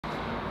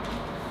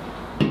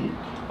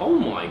Oh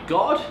my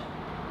god!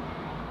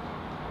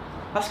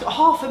 That's got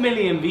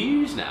 500,000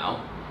 views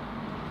now.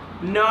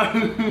 No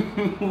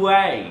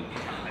way!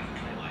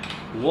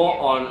 What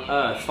on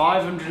earth?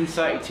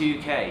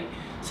 532k.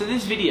 So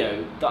this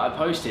video that I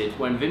posted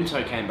when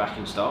Vimto came back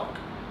in stock,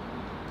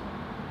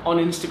 on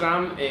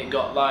Instagram it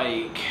got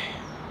like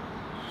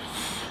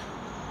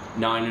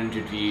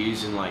 900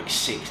 views and like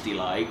 60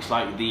 likes,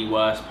 like the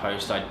worst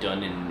post I'd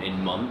done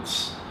in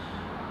months.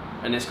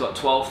 And it's got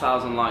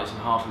 12,000 likes and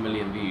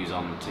 500,000 views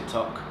on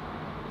TikTok.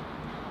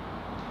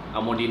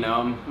 And what do you know,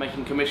 I'm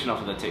making commission off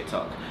of the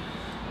TikTok.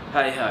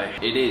 Hey ho,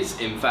 it is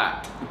in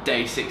fact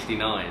day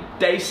 69.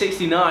 Day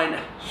 69,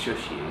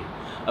 shush you,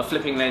 of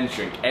flipping lens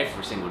shrink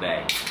every single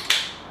day.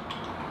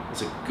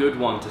 It's a good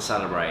one to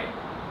celebrate.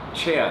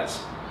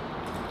 Cheers.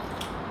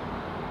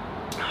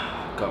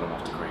 God, I'm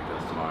off to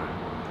Greenville tomorrow.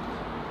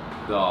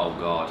 Oh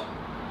god.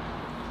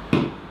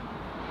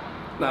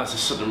 That was a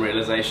sudden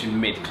realisation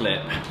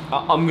mid-clip.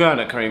 I'm going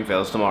to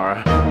Creamfields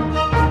tomorrow.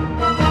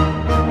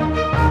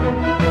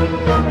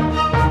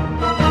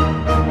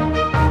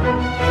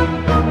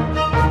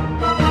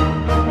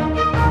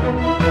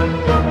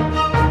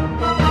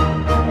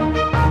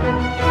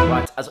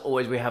 Right, as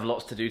always we have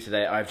lots to do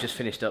today. I've just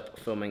finished up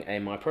filming a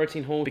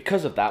Myprotein haul.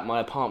 Because of that,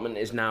 my apartment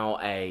is now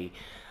a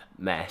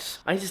mess.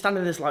 I need to stand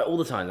in this light all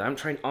the time. I haven't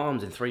trained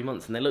arms in 3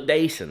 months and they look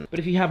decent. But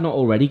if you have not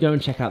already, go and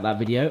check out that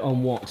video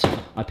on what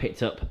I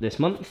picked up this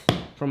month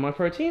from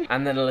Myprotein.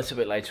 And then a little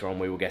bit later on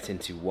we will get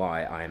into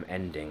why I am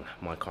ending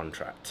my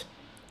contract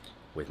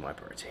with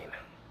Myprotein.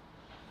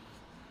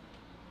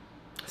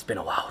 It's been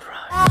a wild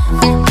ride.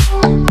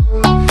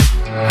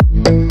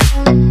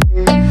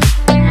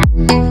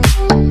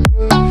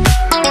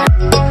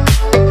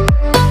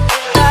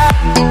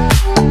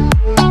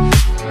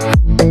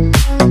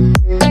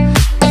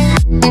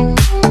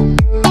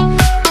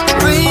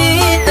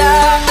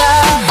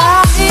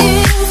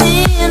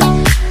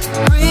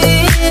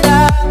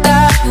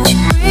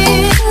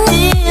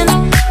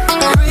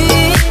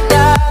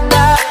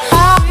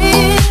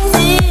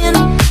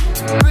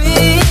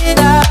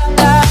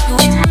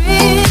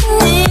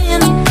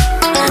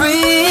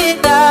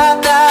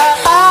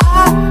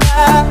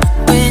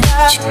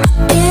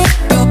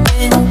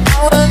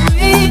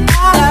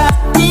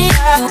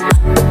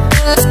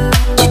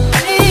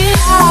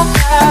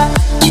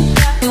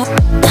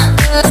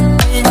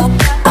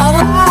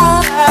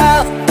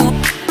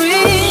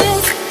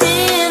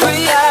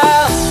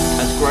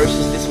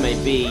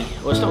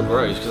 Well, it's not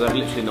gross because I've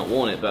literally not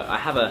worn it, but I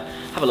have a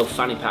little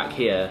fanny pack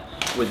here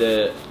with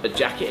a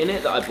jacket in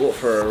it that I bought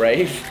for a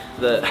rave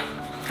that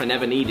I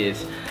never needed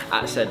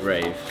at said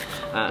rave,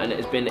 and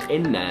it's been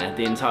in there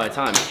the entire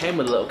time. It came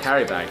with a little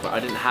carry bag, but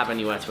I didn't have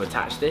anywhere to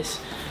attach this,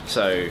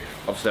 so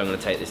obviously I'm going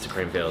to take this to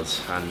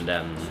Creamfields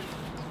and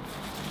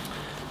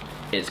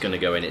it's going to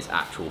go in its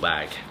actual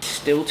bag.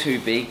 Still too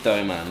big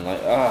though, man.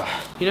 Like,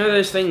 you know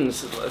those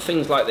things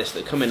like this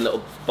that come in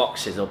little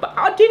boxes, but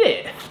I did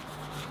it.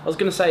 I was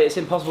going to say it's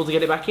impossible to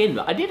get it back in,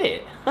 but I did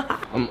it.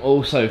 I'm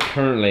also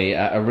currently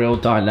at a real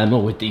dilemma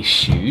with these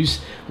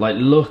shoes. Like,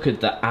 look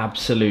at the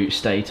absolute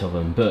state of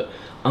them. But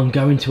I'm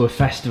going to a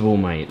festival,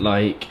 mate.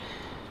 Like,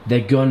 they're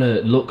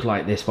gonna look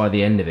like this by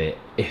the end of it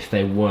if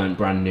they weren't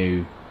brand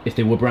new. If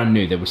they were brand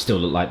new, they would still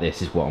look like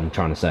this, is what I'm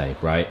trying to say,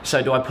 right?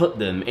 So do I put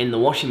them in the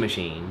washing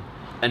machine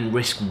and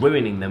risk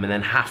ruining them and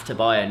then have to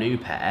buy a new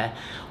pair?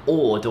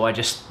 Or do I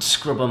just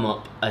scrub them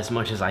up as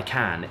much as I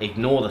can,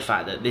 ignore the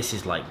fact that this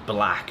is like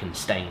black and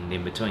stained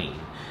in between,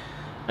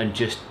 and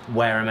just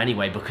wear them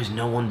anyway because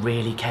no one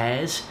really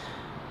cares?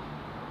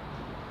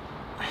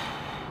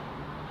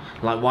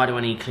 Like, why do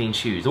I need clean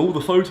shoes? All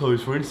the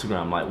photos for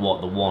Instagram, like what,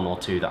 the 1 or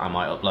 2 that I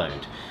might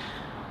upload?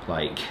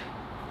 Like,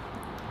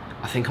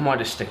 I think I might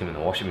just stick them in the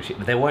washing machine,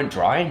 but they won't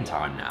dry in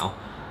time now.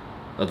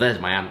 Well, there's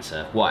my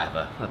answer.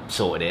 Whatever, I've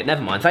sorted it.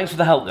 Never mind, thanks for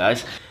the help,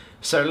 guys.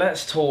 So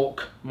let's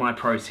talk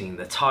Myprotein,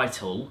 the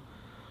title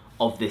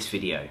of this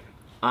video.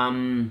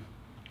 I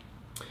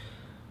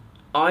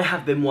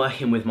have been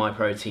working with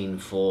Myprotein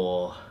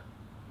for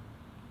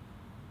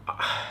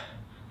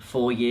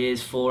 4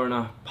 years,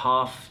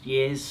 4.5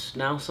 years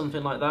now,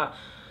 something like that.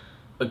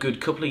 A good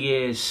couple of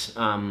years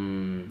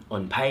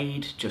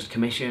unpaid, just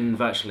commission,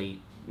 virtually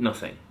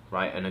nothing,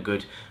 right? And a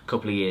good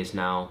couple of years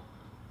now,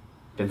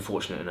 been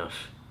fortunate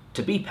enough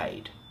to be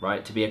paid,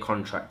 right? To be a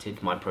contracted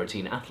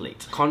Myprotein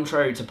athlete.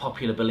 Contrary to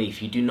popular belief,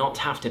 you do not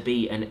have to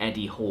be an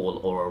Eddie Hall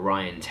or a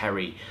Ryan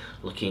Terry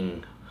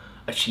looking,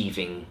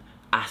 achieving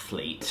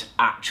athlete,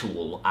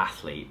 actual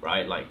athlete,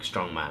 right? Like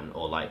strongman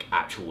or like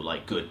actual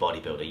like good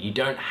bodybuilder. You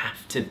don't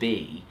have to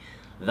be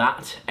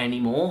that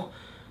anymore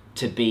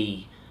to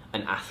be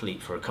an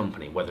athlete for a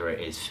company, whether it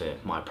is for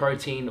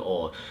Myprotein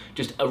or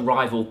just a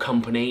rival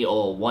company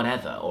or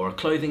whatever, or a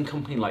clothing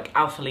company like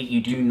Alphalete.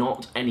 You do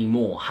not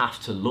anymore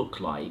have to look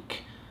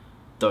like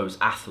those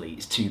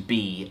athletes to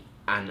be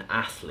an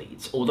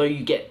athlete. Although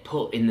you get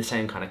put in the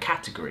same kind of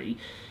category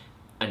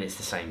and it's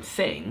the same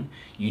thing,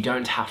 you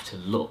don't have to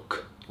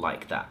look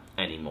like that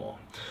anymore.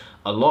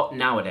 A lot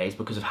nowadays,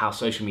 because of how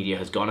social media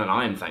has gone, and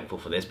I am thankful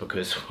for this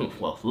because,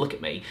 well, look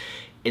at me,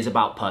 is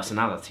about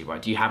personality,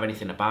 right? Do you have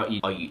anything about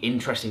you? Are you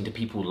interesting to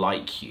people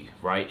like you,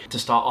 right? To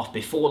start off,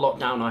 before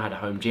lockdown, I had a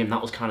home gym.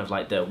 That was kind of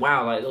like the,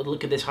 wow, like,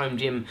 look at this home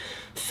gym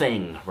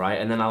thing, right?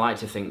 And then I like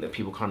to think that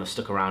people kind of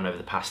stuck around over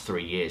the past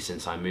 3 years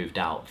since I moved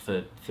out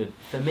for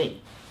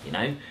me, you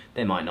know?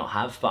 They might not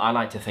have, but I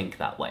like to think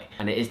that way.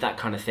 And it is that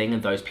kind of thing,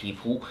 and those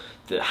people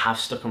that have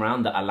stuck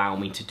around that allow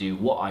me to do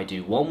what I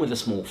do, one, with a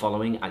small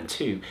following, and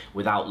two,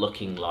 without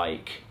looking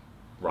like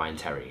Ryan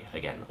Terry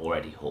again, or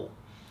Eddie Hall.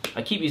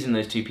 I keep using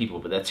those two people,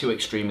 but they're two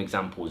extreme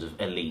examples of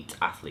elite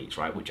athletes,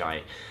 right? Which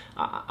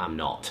I'm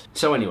not.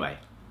 So anyway,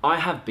 I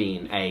have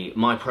been a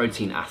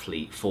Myprotein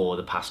athlete for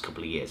the past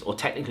couple of years, or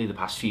technically the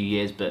past few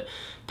years, but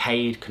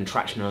paid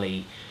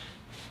contractually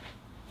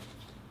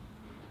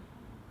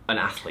an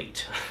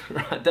athlete.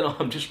 Right? I don't know,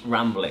 I'm just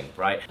rambling,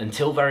 right?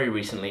 Until very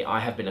recently, I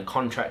have been a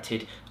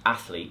contracted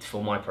athlete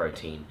for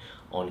Myprotein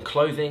on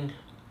clothing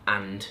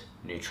and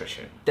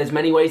nutrition. There's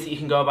many ways that you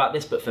can go about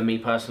this, but for me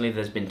personally,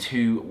 there's been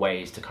two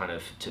ways to kind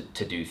of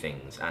to do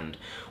things. And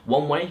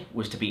one way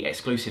was to be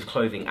exclusive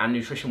clothing and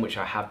nutrition, which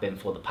I have been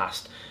for the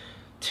past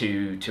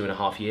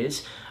 2.5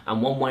 years.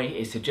 And one way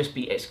is to just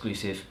be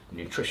exclusive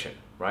nutrition,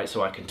 right?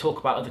 So I can talk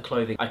about other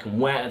clothing, I can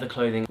wear other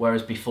clothing,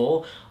 whereas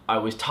before I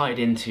was tied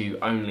into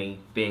only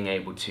being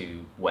able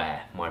to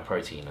wear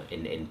Myprotein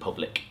in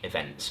public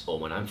events or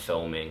when I'm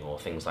filming or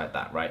things like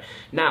that, right?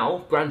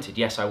 Now, granted,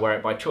 yes, I wear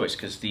it by choice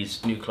because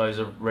these new clothes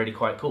are really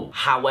quite cool.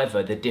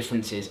 However, the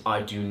difference is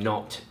I do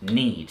not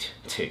need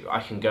to.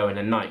 I can go in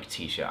a Nike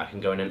t-shirt, I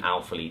can go in an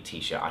Alpha Elite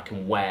t-shirt, I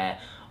can wear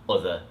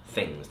other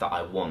things that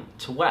I want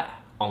to wear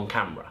on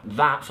camera.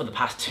 That, for the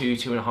past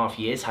 2.5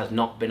 years, has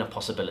not been a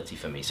possibility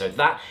for me. So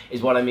that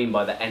is what I mean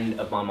by the end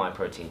of my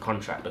Myprotein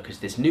contract, because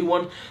this new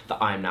one that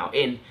I am now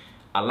in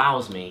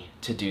allows me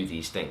to do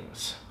these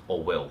things,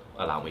 or will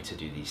allow me to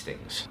do these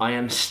things. I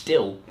am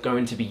still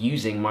going to be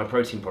using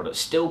Myprotein products,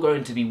 still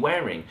going to be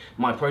wearing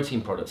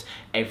Myprotein products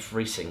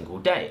every single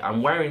day.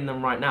 I'm wearing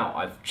them right now.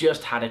 I've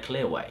just had a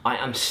Clearway. I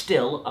am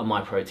still a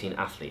Myprotein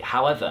athlete.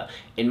 However,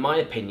 in my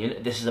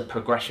opinion, this is a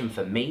progression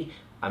for me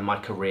and my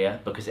career,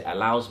 because it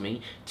allows me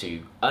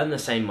to earn the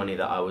same money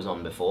that I was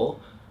on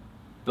before,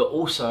 but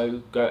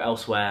also go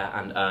elsewhere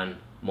and earn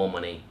more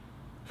money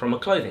from a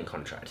clothing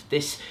contract.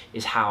 This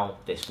is how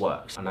this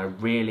works, and I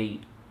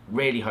really,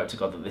 really hope to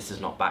God that this does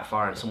not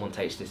backfire and someone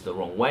takes this the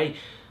wrong way,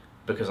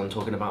 because I'm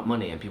talking about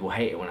money and people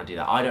hate it when I do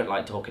that. I don't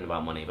like talking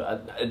about money,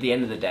 but at the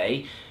end of the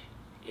day,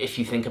 if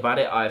you think about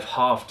it, I've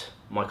halved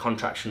my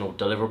contractual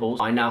deliverables.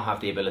 I now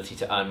have the ability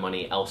to earn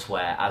money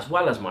elsewhere as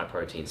well as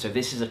Myprotein. So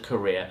this is a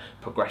career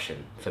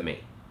progression for me,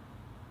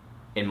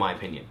 in my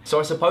opinion. So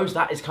I suppose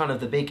that is kind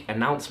of the big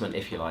announcement,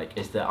 if you like,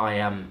 is that I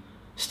am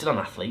still an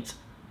athlete,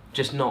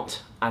 just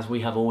not as we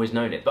have always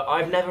known it. But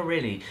I've never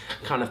really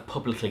kind of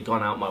publicly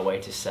gone out my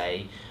way to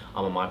say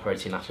I'm a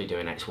Myprotein athlete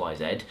doing X, Y,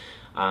 Z.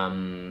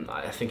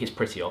 I think it's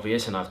pretty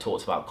obvious, and I've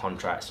talked about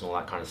contracts and all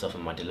that kind of stuff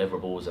and my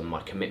deliverables and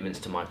my commitments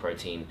to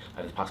Myprotein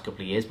over the past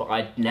couple of years, but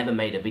I never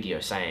made a video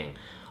saying,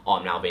 oh,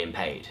 I'm now being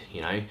paid,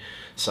 you know?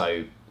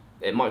 So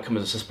it might come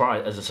as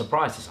a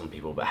surprise to some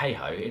people, but hey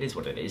ho, it is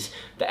what it is.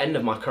 The end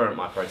of my current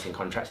Myprotein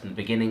contract and the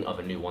beginning of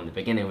a new one, the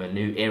beginning of a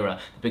new era,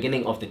 the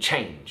beginning of the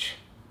change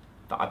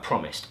that I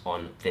promised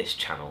on this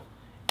channel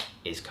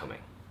is coming.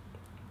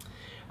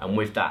 And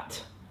with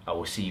that, I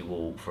will see you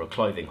all for a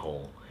clothing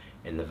haul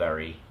in the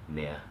very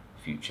near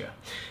future.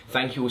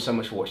 Thank you all so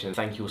much for watching.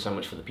 Thank you all so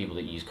much for the people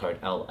that use code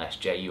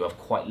LSJ. You have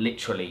quite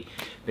literally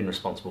been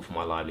responsible for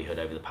my livelihood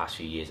over the past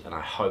few years, and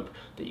I hope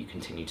that you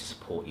continue to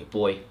support your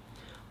boy.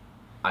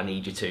 I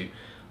need you to.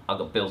 I've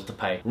got bills to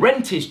pay.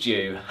 Rent is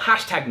due.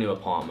 #new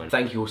apartment.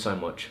 Thank you all so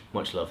much.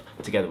 Much love.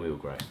 Together we will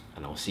grow,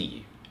 and I'll see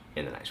you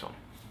in the next one.